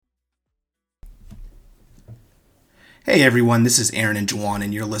Hey everyone, this is Aaron and Juwan,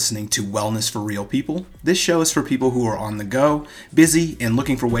 and you're listening to Wellness for Real People. This show is for people who are on the go, busy, and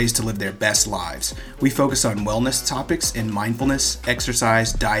looking for ways to live their best lives. We focus on wellness topics in mindfulness,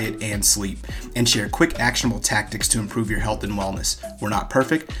 exercise, diet, and sleep, and share quick actionable tactics to improve your health and wellness. We're not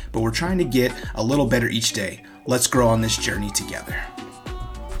perfect, but we're trying to get a little better each day. Let's grow on this journey together.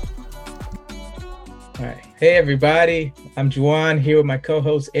 All right. Hey, everybody. I'm Juwan here with my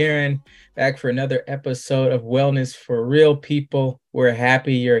co-host Aaron, back for another episode of Wellness for Real People. We're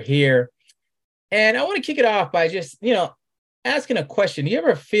happy you're here. And I want to kick it off by just, asking a question. Do you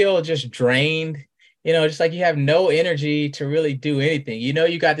ever feel just drained? Just like you have no energy to really do anything.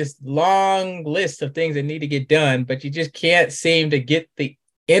 You got this long list of things that need to get done, but you just can't seem to get the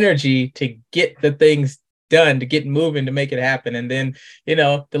energy to get the things done, to get moving, to make it happen. And then,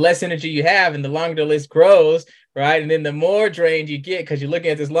 the less energy you have and the longer the list grows, right? And then the more drained you get because you're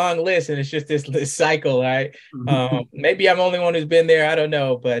looking at this long list and it's just this cycle, right? Maybe I'm the only one who's been there. I don't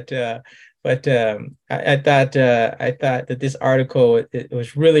know, but I thought that this article it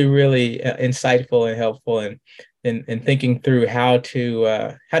was really, really insightful and helpful in thinking through how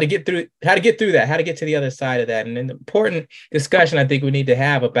to get through that, how to get to the other side of that, and an important discussion I think we need to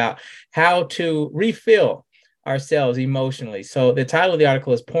have about how to refill ourselves emotionally. So the title of the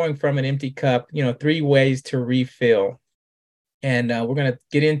article is "Pouring from an Empty Cup: 3 Ways to Refill." And we're going to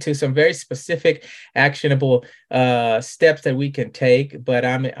get into some very specific, actionable steps that we can take. But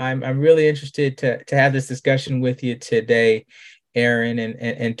I'm really interested to have this discussion with you today, Aaron,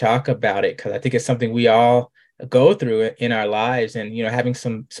 and talk about it, because I think it's something we all go through in our lives. And having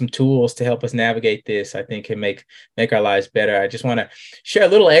some tools to help us navigate this, I think, can make our lives better. I just want to share a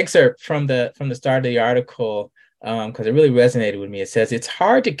little excerpt from the start of the article, because it really resonated with me. It says, "It's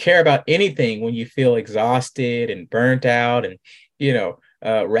hard to care about anything when you feel exhausted and burnt out and,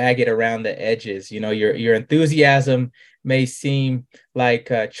 ragged around the edges. Your enthusiasm may seem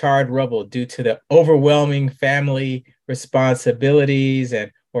like charred rubble due to the overwhelming family responsibilities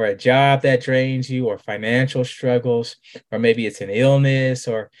or a job that drains you, or financial struggles, or maybe it's an illness,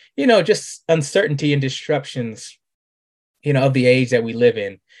 or, just uncertainty and disruptions, of the age that we live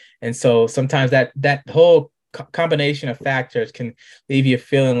in. And so sometimes that whole combination of factors can leave you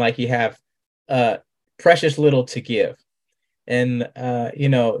feeling like you have precious little to give." And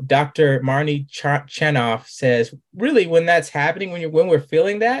Dr. Marnie Chanoff says, really, when that's happening, when we're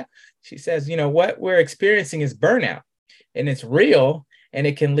feeling that, she says, what we're experiencing is burnout, and it's real, and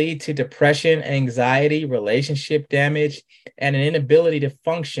it can lead to depression, anxiety, relationship damage, and an inability to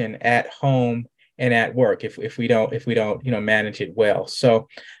function at home and at work if we don't manage it well. So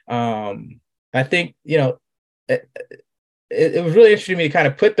I think it was really interesting to me to kind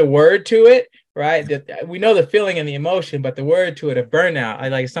of put the word to it, right? That we know the feeling and the emotion, but the word to it of burnout, I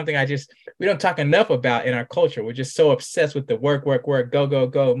like something we don't talk enough about in our culture. We're just so obsessed with the work, go, go,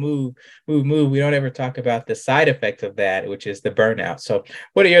 go, move. We don't ever talk about the side effect of that, which is the burnout. So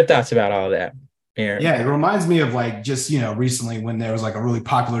what are your thoughts about all of that, Aaron? Yeah, it reminds me of recently when there was a really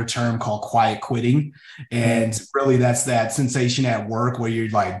popular term called quiet quitting. And really that's that sensation at work where you're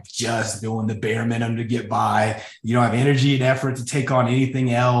just doing the bare minimum to get by. You don't have energy and effort to take on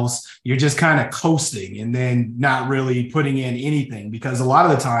anything else. You're just kind of coasting and then not really putting in anything, because a lot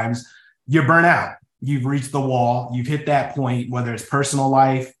of the times you're burnt out. You've reached the wall. You've hit that point, whether it's personal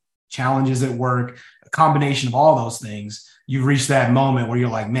life, challenges at work, a combination of all those things. You've reached that moment where you're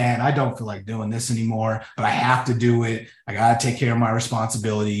like, man, I don't feel like doing this anymore, but I have to do it. I got to take care of my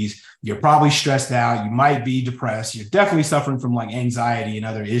responsibilities. You're probably stressed out. You might be depressed. You're definitely suffering from anxiety and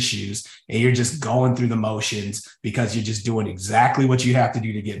other issues. And you're just going through the motions because you're just doing exactly what you have to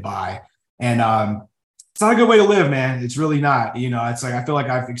do to get by. And it's not a good way to live, man. It's really not. It's I feel like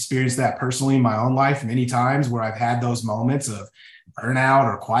I've experienced that personally in my own life many times where I've had those moments of burnout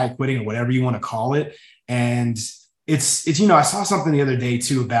or quiet quitting or whatever you want to call it. And it's I saw something the other day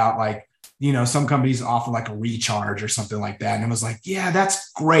too about some companies offer a recharge or something like that. And it was yeah,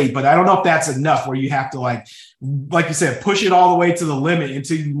 that's great. But I don't know if that's enough, where you have to like you said, push it all the way to the limit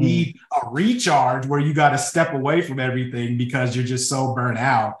until you need a recharge where you got to step away from everything because you're just so burnt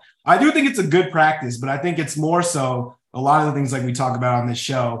out. I do think it's a good practice, but I think it's more so a lot of the things we talk about on this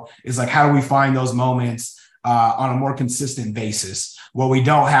show is how do we find those moments on a more consistent basis where we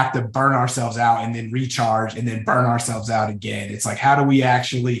don't have to burn ourselves out and then recharge and then burn ourselves out again. It's how do we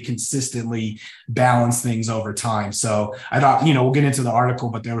actually consistently balance things over time? So I thought, we'll get into the article,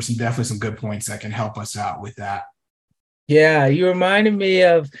 but there were definitely some good points that can help us out with that. Yeah, you reminded me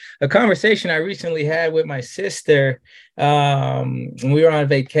of a conversation I recently had with my sister. We were on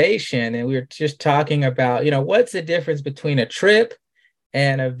vacation and we were just talking about, what's the difference between a trip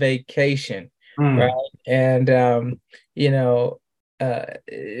and a vacation, right? Mm. And you know,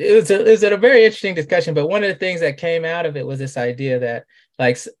 it was a very interesting discussion. But one of the things that came out of it was this idea that,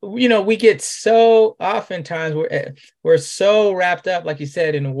 like, we get so oftentimes we're so wrapped up, like you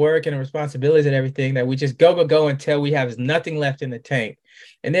said, in work and responsibilities and everything, that we just go until we have nothing left in the tank.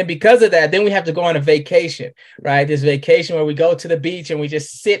 And then because of that, then we have to go on a vacation, right? This vacation where we go to the beach and we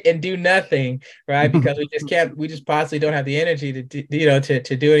just sit and do nothing, right? Because we just possibly don't have the energy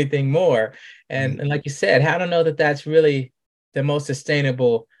to do anything more. And like you said, I don't know that that's really the most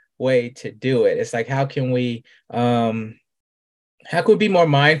sustainable way to do it. It's like, how can we be more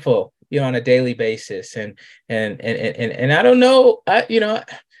mindful, on a daily basis? And I don't know,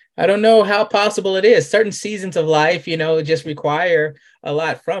 I don't know how possible it is. Certain seasons of life, just require a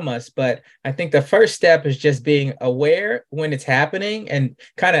lot from us. But I think the first step is just being aware when it's happening and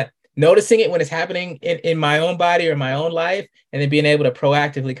kind of noticing it when it's happening in my own body or my own life, and then being able to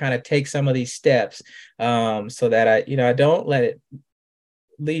proactively kind of take some of these steps, so that I don't let it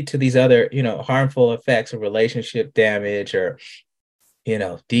lead to these other, harmful effects of relationship damage, or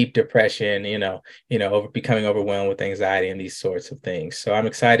deep depression, over becoming overwhelmed with anxiety and these sorts of things. So I'm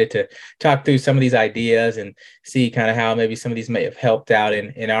excited to talk through some of these ideas and see kind of how maybe some of these may have helped out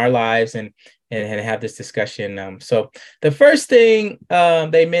in our lives, and have this discussion. So the first thing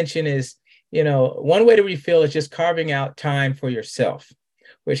they mention is, one way to refill is just carving out time for yourself,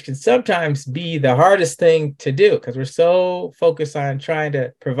 which can sometimes be the hardest thing to do because we're so focused on trying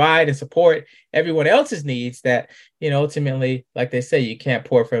to provide and support everyone else's needs that, ultimately, like they say, you can't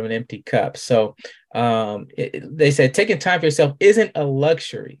pour from an empty cup. So they said taking time for yourself isn't a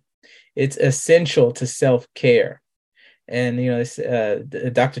luxury. It's essential to self-care. And,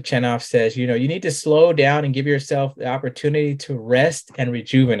 Dr. Chenoff says, you need to slow down and give yourself the opportunity to rest and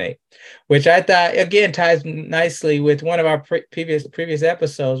rejuvenate, which I thought, again, ties nicely with one of our previous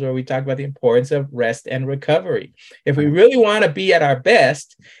episodes where we talked about the importance of rest and recovery. If we really want to be at our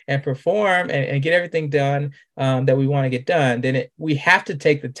best and perform and get everything done that we want to get done, then we have to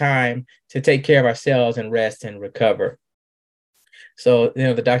take the time to take care of ourselves and rest and recover. So,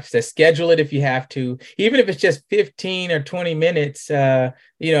 the doctor says, schedule it if you have to, even if it's just 15 or 20 minutes, a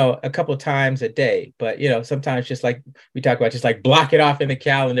couple of times a day. But, sometimes just like we talk about, just like block it off in the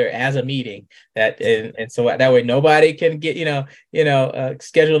calendar as a meeting and so that way nobody can get,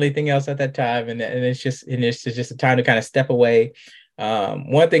 schedule anything else at that time. And it's just a time to kind of step away.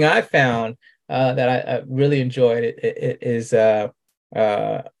 One thing I found that I really enjoyed it is, and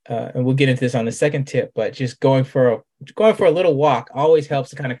we'll get into this on the second tip, but just going for a little walk always helps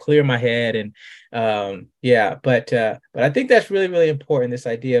to kind of clear my head. And but I think that's really, really important. This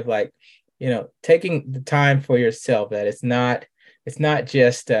idea of, like, taking the time for yourself, that it's not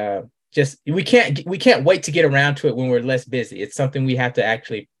just we can't wait to get around to it when we're less busy. It's something we have to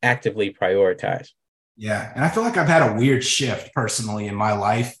actually actively prioritize. Yeah. And I feel like I've had a weird shift personally in my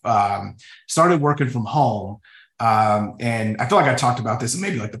life. Started working from home. And I feel like I talked about this in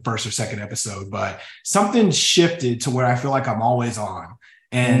maybe like the first or second episode, but something shifted to where I feel like I'm always on.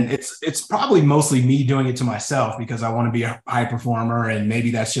 And it's probably mostly me doing it to myself because I want to be a high performer. And maybe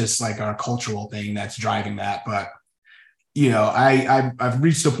that's just like our cultural thing that's driving that. But, I've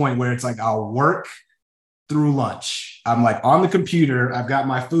reached a point where it's like I'll work through lunch. I'm like on the computer, I've got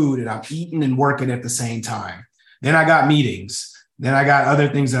my food and I'm eating and working at the same time. Then I got meetings. Then I got other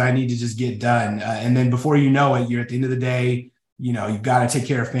things that I need to just get done. And then before you know it, you're at the end of the day, you've got to take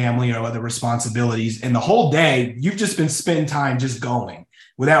care of family or other responsibilities. And the whole day, you've just been spending time just going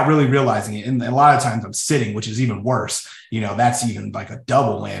without really realizing it. And a lot of times I'm sitting, which is even worse. That's even like a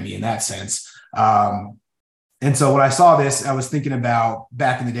double whammy in that sense. And so when I saw this, I was thinking about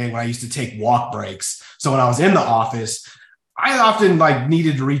back in the day when I used to take walk breaks. So when I was in the office, I often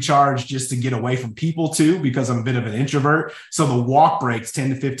needed to recharge just to get away from people too, because I'm a bit of an introvert. So the walk breaks, 10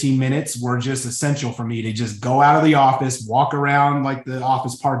 to 15 minutes, were just essential for me to just go out of the office, walk around like the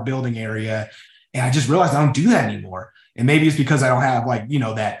office park building area. And I just realized I don't do that anymore. And maybe it's because I don't have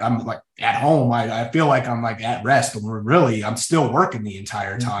that I'm at home. I feel like I'm at rest, but really I'm still working the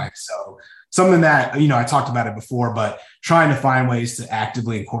entire time. So something that, I talked about it before, but trying to find ways to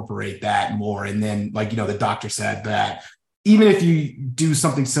actively incorporate that more. And then the doctor said that even if you do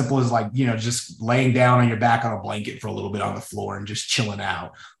something simple as just laying down on your back on a blanket for a little bit on the floor and just chilling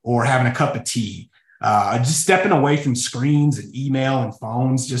out, or having a cup of tea, just stepping away from screens and email and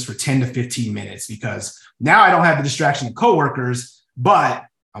phones just for 10 to 15 minutes, because now I don't have the distraction of coworkers, but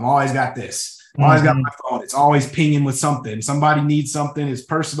I'm always got this. I always got my phone. It's always pinging with something. Somebody needs something. It's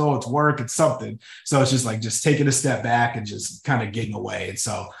personal. It's work. It's something. So it's just taking a step back and just kind of getting away. And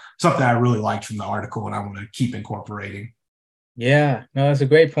so something I really liked from the article and I want to keep incorporating. Yeah, no, that's a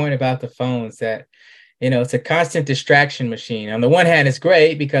great point about the phones that, it's a constant distraction machine. On the one hand, it's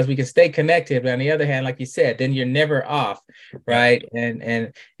great because we can stay connected, but on the other hand, like you said, then you're never off, Yep. right?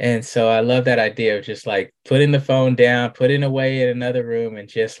 And so I love that idea of just like putting the phone down, putting away in another room, and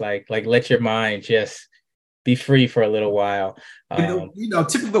just like let your mind just be free for a little while. And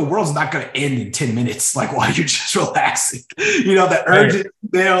typically the world's not going to end in 10 minutes, like while you're just relaxing. The Right, urgent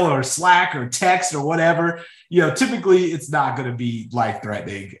email or Slack or text or whatever, typically it's not going to be life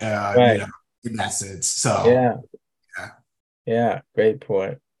threatening, right. in that sense. So, Yeah, yeah. yeah, great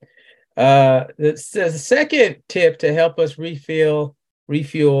point. The second tip to help us refuel,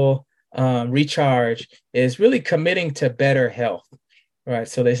 recharge is really committing to better health. Right.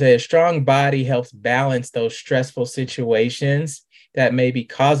 So they say a strong body helps balance those stressful situations that may be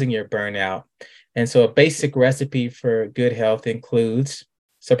causing your burnout. And so a basic recipe for good health includes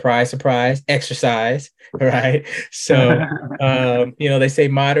surprise, surprise, exercise. Right. So, they say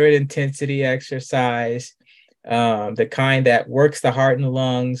moderate intensity exercise, the kind that works the heart and the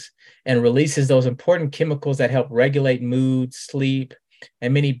lungs and releases those important chemicals that help regulate mood, sleep,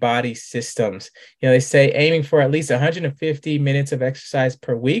 and many body systems. They say aiming for at least 150 minutes of exercise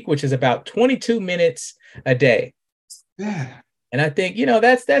per week, which is about 22 minutes a day. Yeah. And I think,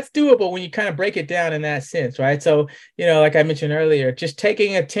 that's doable when you kind of break it down in that sense, right? So, like I mentioned earlier, just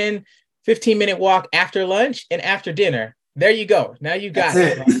taking a 10, 15-minute walk after lunch and after dinner. There you go. Now you That's got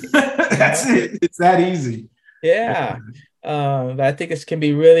it. it. Right? That's it. It's that easy. Yeah. But I think this can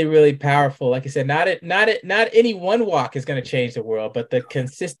be really, really powerful. Like I said, not any one walk is going to change the world, but the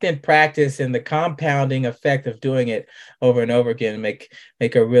consistent practice and the compounding effect of doing it over and over again make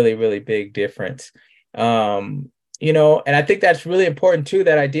a really, really big difference. And I think that's really important too,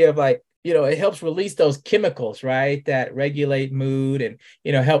 that idea of like, it helps release those chemicals, right, that regulate mood and,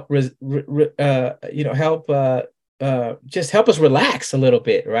 help, help just help us relax a little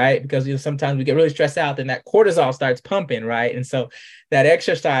bit, right? Because sometimes we get really stressed out, then that cortisol starts pumping, right? And so that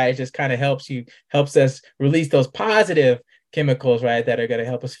exercise just kind of helps us release those positive chemicals, right? That are going to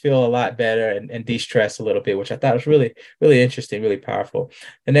help us feel a lot better and de-stress a little bit, which I thought was really, really interesting, really powerful.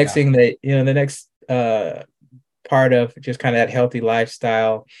 The next Yeah. thing that, the next part of just kind of that healthy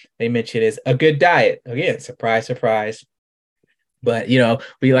lifestyle they mentioned is a good diet. Again, surprise, surprise. But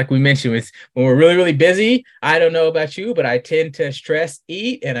we mentioned with when we're really, really busy, I don't know about you, but I tend to stress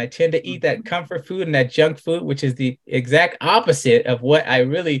eat and I tend to eat that comfort food and that junk food, which is the exact opposite of what I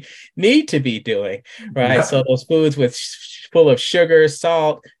really need to be doing. Right. Yeah. So those foods full of sugar,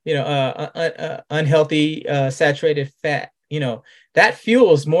 salt, unhealthy saturated fat, that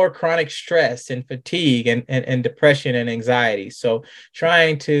fuels more chronic stress and fatigue and depression and anxiety. So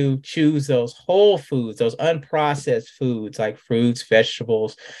trying to choose those whole foods, those unprocessed foods like fruits,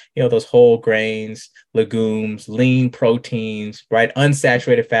 vegetables, those whole grains, legumes, lean proteins, right?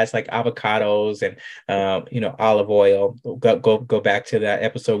 Unsaturated fats like avocados and, olive oil. Go back to that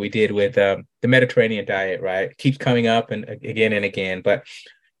episode we did with the Mediterranean diet, right? It keeps coming up and again. But,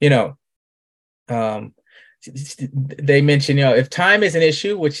 you know, um, they mentioned, if time is an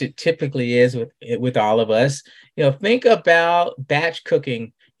issue, which it typically is with all of us, think about batch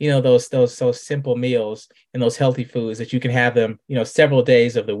cooking, those simple meals and those healthy foods that you can have them, several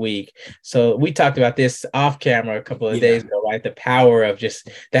days of the week. So we talked about this off camera a couple of Yeah. days ago, right? The power of just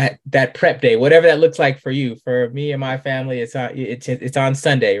that prep day, whatever that looks like for you. For me and my family, it's on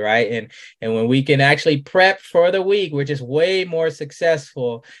Sunday, right? And when we can actually prep for the week, we're just way more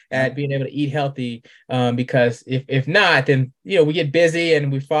successful at being able to eat healthy, because if not, then we get busy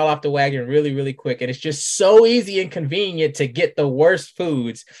and we fall off the wagon really, really quick. And it's just so easy and convenient to get the worst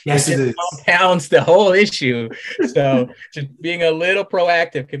foods, which Yes, it just is. compounds the whole issue. So just being a little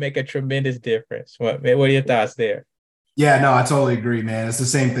proactive can make a tremendous difference. What are your thoughts there? Yeah, no, I totally agree, man. It's the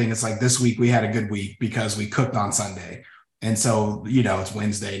same thing. It's like this week we had a good week because we cooked on Sunday. And so, it's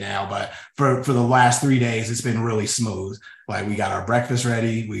Wednesday now, but for the last 3 days, it's been really smooth. Like we got our breakfast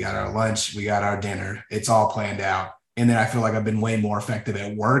ready, we got our lunch, we got our dinner. It's all planned out. And then I feel like I've been way more effective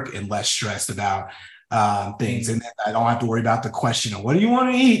at work and less stressed about things. Mm. And then I don't have to worry about the question of what do you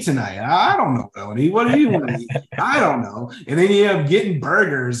want to eat tonight? I don't know, Melody. What do you want to eat? I don't know. And then you end up getting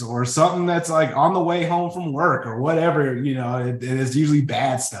burgers or something that's like on the way home from work or whatever, and it's usually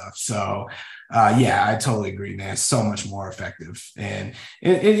bad stuff. So yeah, I totally agree, man. It's so much more effective. And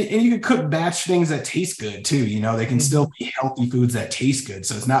you can cook batch things that taste good too. They can still Mhm. be healthy foods that taste good.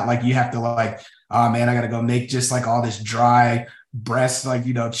 So it's not like you have to like, oh man, I gotta go make just like all this dry breast, like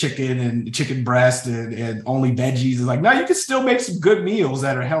chicken and chicken breast and only veggies. Is like, no, you can still make some good meals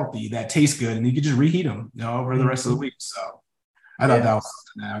that are healthy, that taste good, and you can just reheat them, over the rest of the Mhm. week. So I thought Yeah. that was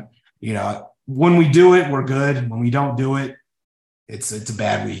something that, when we do it, we're good. When we don't do it, it's a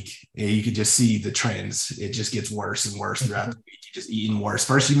bad week. And you can just see the trends. It just gets worse and worse throughout the week. You're just eating worse.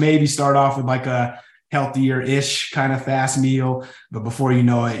 First, you maybe start off with like a healthier-ish kind of fast meal, but before you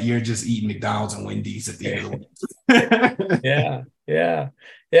know it, you're just eating McDonald's and Wendy's at the end of the week. Yeah, yeah,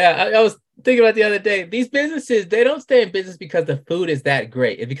 yeah. I was thinking about the other day. These businesses, they don't stay in business because the food is that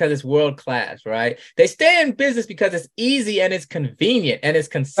great and because it's world class, right? They stay in business because it's easy and it's convenient and it's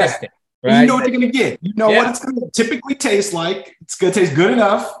consistent, And right? you know what you're gonna get. You know what it's gonna typically taste like. It's gonna taste good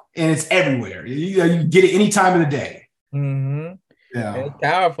enough, and it's everywhere. You get it any time of the day. Mm-hmm. Yeah, It's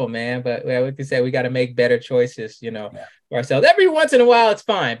powerful, man. But like you said, we got to make better choices, yeah. for ourselves. Every once in a while, it's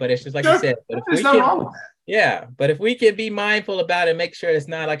fine, but it's just like you Sure. said. But if There's we nothing can, wrong with that. yeah. But if we can be mindful about it, make sure it's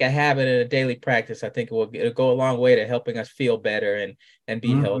not like a habit and a daily practice, I think it'll go a long way to helping us feel better and be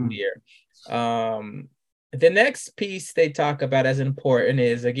Mm-hmm. healthier. The next piece they talk about as important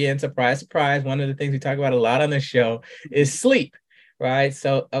is, again, surprise, surprise. One of the things we talk about a lot on the show is sleep. Right.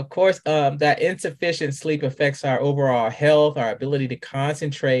 So, of course, that insufficient sleep affects our overall health, our ability to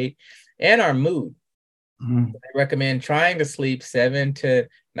concentrate, and our mood. Mm-hmm. I recommend trying to sleep 7 to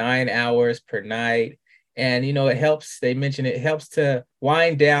 9 hours per night. And, it helps. They mention it helps to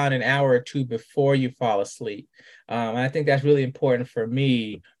wind down an hour or two before you fall asleep. And I think that's really important for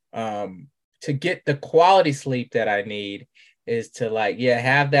me, to get the quality sleep that I need, is to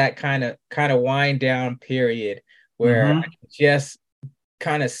have that kind of wind down period where I Mm-hmm. can just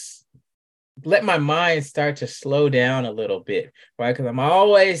kind of let my mind start to slow down a little bit, right? Because I'm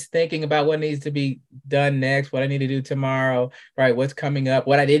always thinking about what needs to be done next, what I need to do tomorrow, right? What's coming up,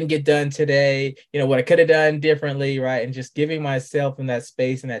 what I didn't get done today, what I could have done differently, right? And just giving myself in that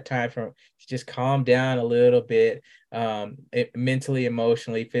space and that time to just calm down a little bit, mentally,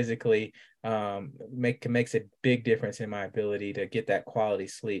 emotionally, physically, makes a big difference in my ability to get that quality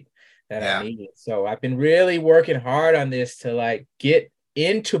sleep that I Yeah. need. So I've been really working hard on this to get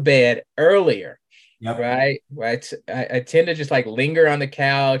into bed earlier. Yep. Right. I tend to just linger on the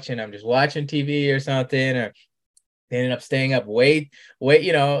couch and I'm just watching TV or something, or ended up staying up way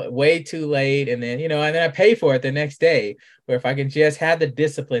too late. And then I pay for it the next day. Where if I can just have the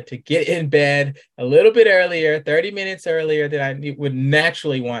discipline to get in bed a little bit earlier, 30 minutes earlier than I would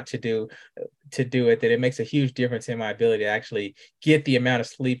naturally want to do it, that it makes a huge difference in my ability to actually get the amount of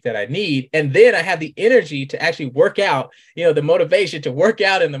sleep that I need. And then I have the energy to actually work out, the motivation to work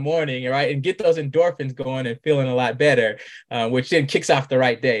out in the morning, right? And get those endorphins going and feeling a lot better, which then kicks off the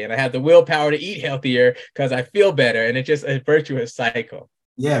right day. And I have the willpower to eat healthier because I feel better. And it's just a virtuous cycle.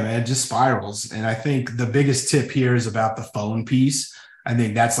 Yeah, man, it just spirals. And I think the biggest tip here is about the phone piece. I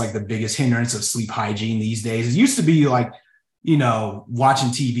think that's like the biggest hindrance of sleep hygiene these days. It used to be like, watching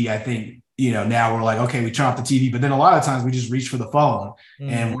TV. I think, now we're like, okay, we turn off the TV, but then a lot of times we just reach for the phone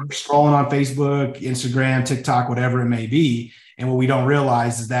and we're scrolling on Facebook, Instagram, TikTok, whatever it may be. And what we don't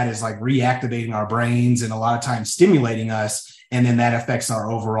realize is that is like reactivating our brains and a lot of times stimulating us. And then that affects our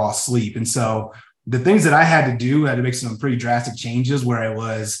overall sleep. And so the things that I had to do, I had to make some pretty drastic changes where it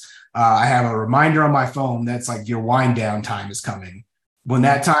was, I have a reminder on my phone that's like your wind down time is coming. When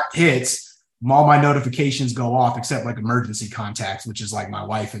that time hits, all my notifications go off except like emergency contacts, which is like my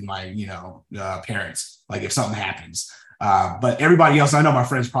wife and my, parents, like if something happens. But everybody else, I know my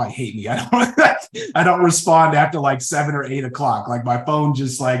friends probably hate me. I don't respond after like 7 or 8 o'clock. Like my phone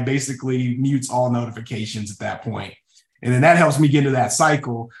just like basically mutes all notifications at that point. And then that helps me get into that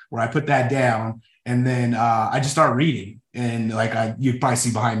cycle where I put that down. And then I just start reading. And you probably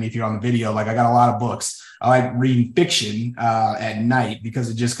see behind me if you're on the video, like I got a lot of books. I like reading fiction at night because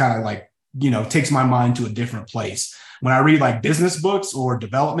it just kind of takes my mind to a different place. When I read like business books or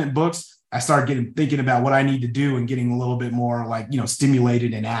development books, I start thinking about what I need to do and getting a little bit more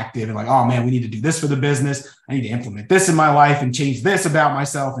stimulated and active and like, oh man, we need to do this for the business. I need to implement this in my life and change this about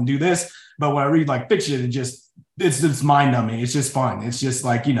myself and do this. But when I read like fiction, it's mind numbing. It's just fun. It's just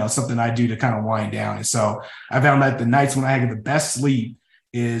something I do to kind of wind down. And so I found that the nights when I have the best sleep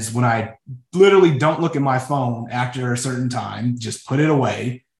is when I literally don't look at my phone after a certain time, just put it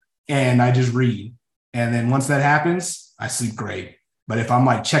away and I just read. And then once that happens, I sleep great. But if I'm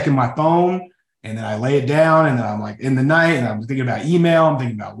like checking my phone and then I lay it down and then I'm like in the night and I'm thinking about email, I'm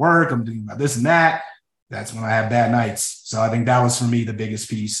thinking about work, I'm thinking about this and that, that's when I have bad nights. So I think that was for me the biggest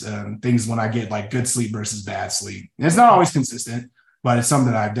piece. Things when I get like good sleep versus bad sleep. And it's not always consistent, but it's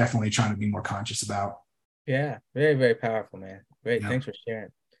something that I'm definitely trying to be more conscious about. Yeah, very, very powerful, man. Great. Yeah. Thanks for sharing.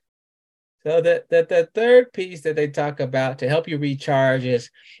 So the third piece that they talk about to help you recharge is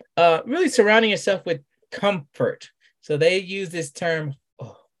really surrounding yourself with comfort. So they use this term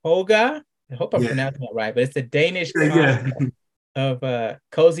hoga. I hope I'm pronouncing it right, but it's the Danish concept of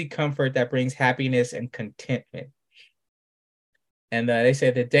cozy comfort that brings happiness and contentment. And they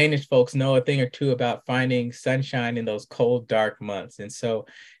say the Danish folks know a thing or two about finding sunshine in those cold, dark months. And so,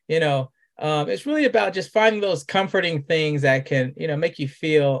 it's really about just finding those comforting things that can, make you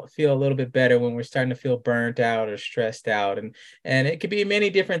feel a little bit better when we're starting to feel burnt out or stressed out. And it could be many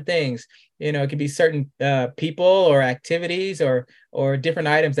different things. It could be certain people or activities or different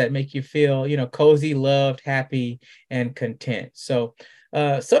items that make you feel, cozy, loved, happy, and content. So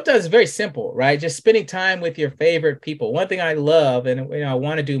sometimes it's very simple, right? Just spending time with your favorite people. One thing I love and I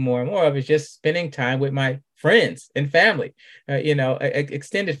want to do more and more of is just spending time with my friends and family,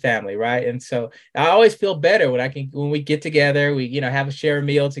 extended family, right? And so I always feel better when we get together, we, share a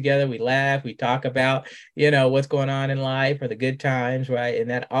meal together, we laugh, we talk about, what's going on in life or the good times, right? And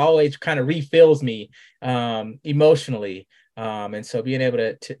that always kind of refills me emotionally. And so being able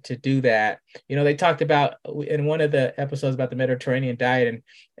to do that, they talked about in one of the episodes about the Mediterranean diet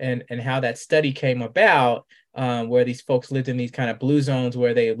and how that study came about, where these folks lived in these kind of blue zones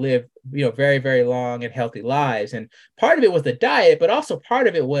where they live, very, very long and healthy lives. And part of it was the diet, but also part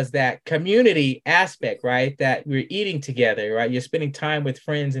of it was that community aspect, right? That we're eating together, right? You're spending time with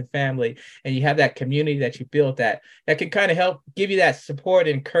friends and family, and you have that community that you built that can kind of help give you that support,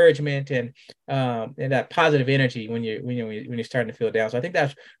 encouragement, and that positive energy when you're starting to feel down. So I think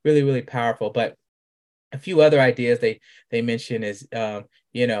that's really, really powerful. But a few other ideas they mention is,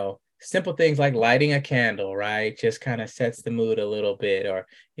 simple things like lighting a candle, right? Just kind of sets the mood a little bit, or,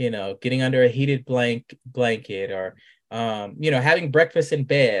 getting under a heated blanket, or, having breakfast in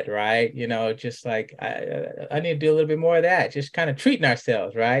bed, right? Just like I need to do a little bit more of that, just kind of treating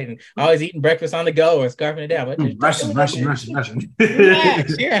ourselves, right? And always eating breakfast on the go and scarfing it down. But just Russian.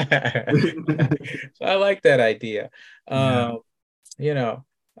 relax, yeah. So I like that idea.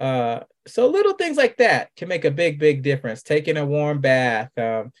 Yeah. So little things like that can make a big, big difference. Taking a warm bath,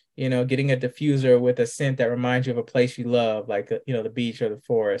 getting a diffuser with a scent that reminds you of a place you love, like, the beach or the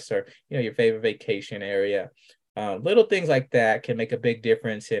forest, or, your favorite vacation area. Little things like that can make a big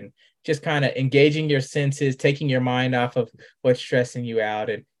difference in just kind of engaging your senses, taking your mind off of what's stressing you out,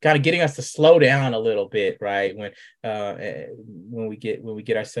 and kind of getting us to slow down a little bit, right? When we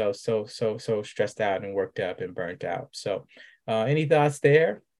get ourselves so stressed out and worked up and burnt out. So any thoughts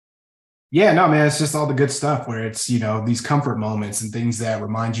there? Yeah, no, man, it's just all the good stuff where it's, these comfort moments and things that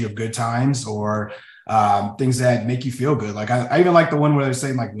remind you of good times, or things that make you feel good. Like I even like the one where they're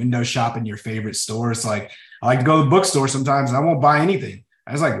saying like window shop in your favorite stores. Like I like to go to the bookstore sometimes and I won't buy anything.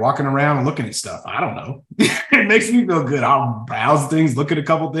 I just like walking around and looking at stuff. I don't know. It makes me feel good. I'll browse things, look at a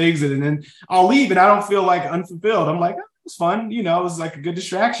couple things, and then I'll leave and I don't feel like unfulfilled. I'm like, oh, it was fun. It was like a good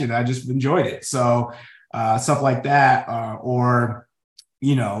distraction. I just enjoyed it. So stuff like that, or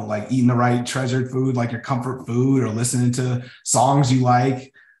like eating the right treasured food, like your comfort food, or listening to songs you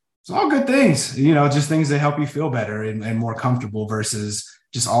like. It's all good things, just things that help you feel better and more comfortable versus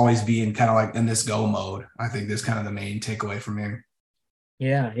just always being kind of like in this go mode. I think that's kind of the main takeaway from here.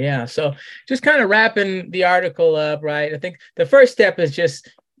 Yeah. So just kind of wrapping the article up, right? I think the first step is just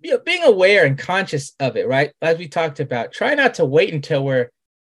being aware and conscious of it, right? As we talked about, try not to wait until we're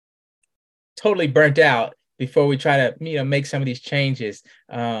totally burnt out before we try to, make some of these changes.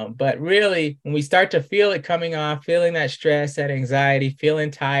 But really, when we start to feel it coming off, feeling that stress, that anxiety, feeling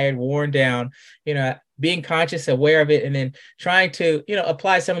tired, worn down, being conscious, aware of it, and then trying to,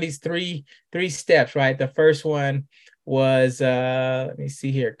 apply some of these three steps, right? The first one was, let me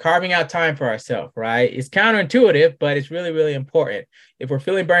see here, carving out time for ourselves, right? It's counterintuitive, but it's really, really important. If we're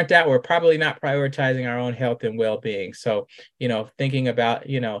feeling burnt out, we're probably not prioritizing our own health and well-being. So, thinking about,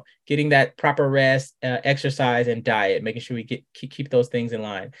 getting that proper rest, exercise, and diet, making sure we keep those things in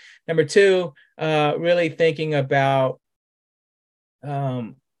line. Number two, really thinking about,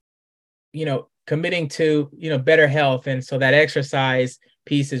 committing to, better health. And so that exercise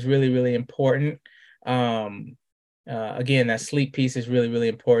piece is really, really important. Again, that sleep piece is really, really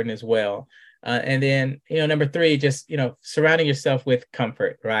important as well. And then, number three, just, surrounding yourself with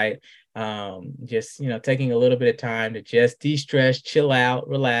comfort, right? Just, taking a little bit of time to just de-stress, chill out,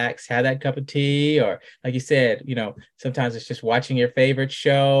 relax, have that cup of tea, or like you said, sometimes it's just watching your favorite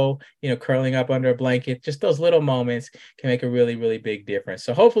show, curling up under a blanket. Just those little moments can make a really, really big difference.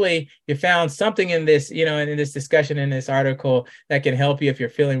 So hopefully you found something in this, in this discussion, in this article, that can help you if you're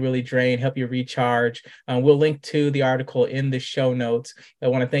feeling really drained, help you recharge. We'll link to the article in the show notes. I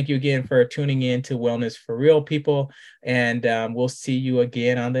want to thank you again for tuning in to Wellness for Real People, and we'll see you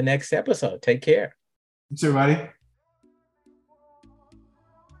again on the next episode. Take care. Thanks, everybody.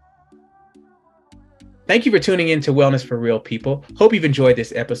 Thank you for tuning in to Wellness for Real People. Hope you've enjoyed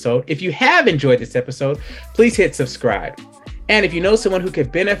this episode. If you have enjoyed this episode, please hit subscribe. And if you know someone who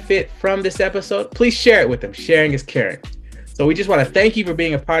could benefit from this episode, please share it with them. Sharing is caring. So So we just want to thank you for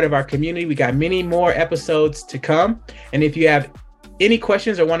being a part of our community. We got many more episodes to come. And if you have any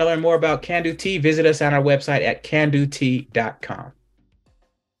questions or want to learn more about Can Do Tea, visit us on our website at candotea.com.